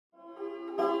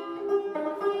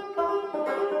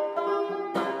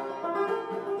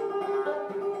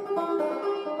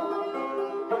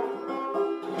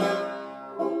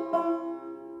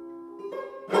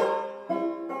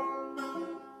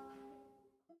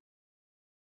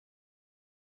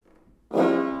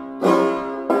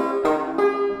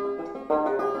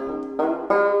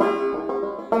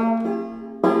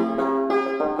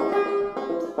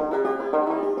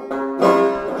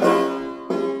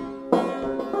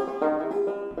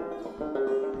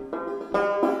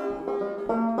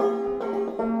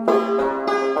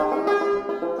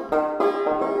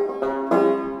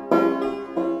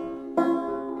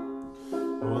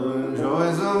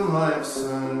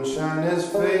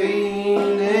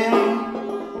fading,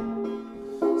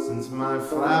 since my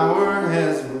flower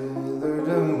has withered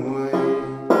away.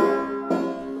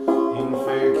 In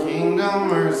fair kingdom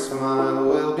her smile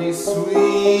will be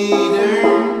sweeter,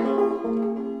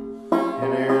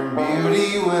 and her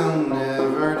beauty will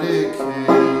never decay.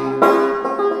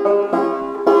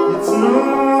 It's no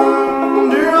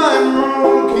wonder I'm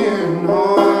broken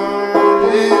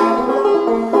hearted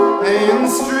and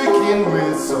stricken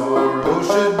with sorrow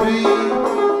should be.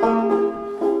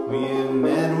 We have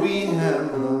met, we have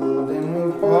loved, and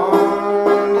we've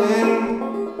parted.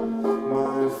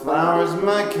 My flower's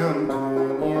my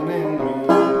companion and me.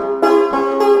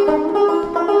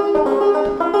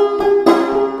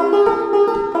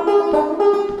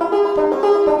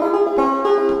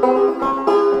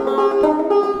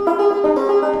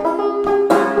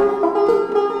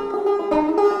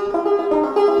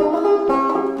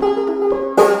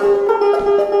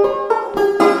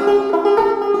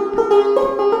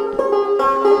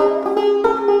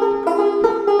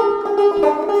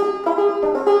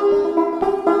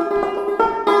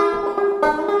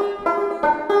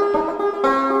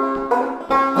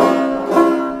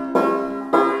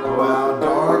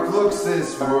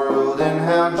 This world and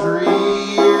how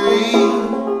dreary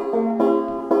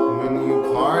when you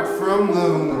part from the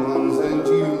ones that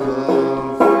you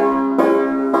love.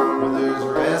 Where there's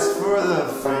rest for the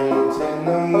faint and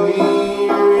the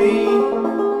weary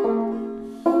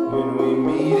when we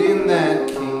meet in that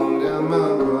kingdom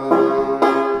above.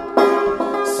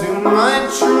 Soon my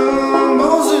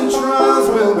troubles and trials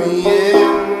will be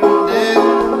ended,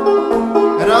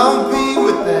 and I'll be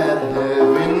with that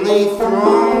heavenly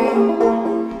throne.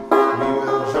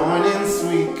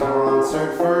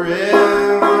 Concert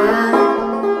forever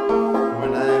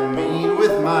when I meet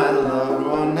with my loved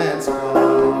one that's gone.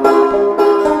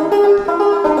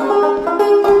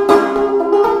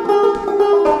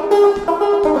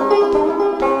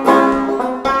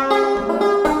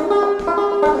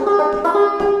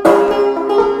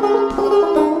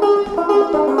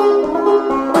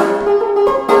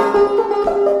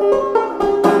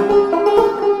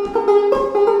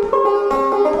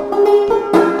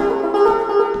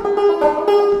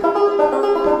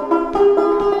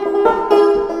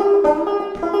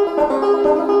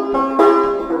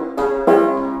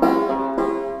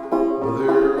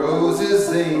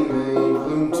 They may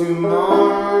bloom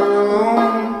tomorrow,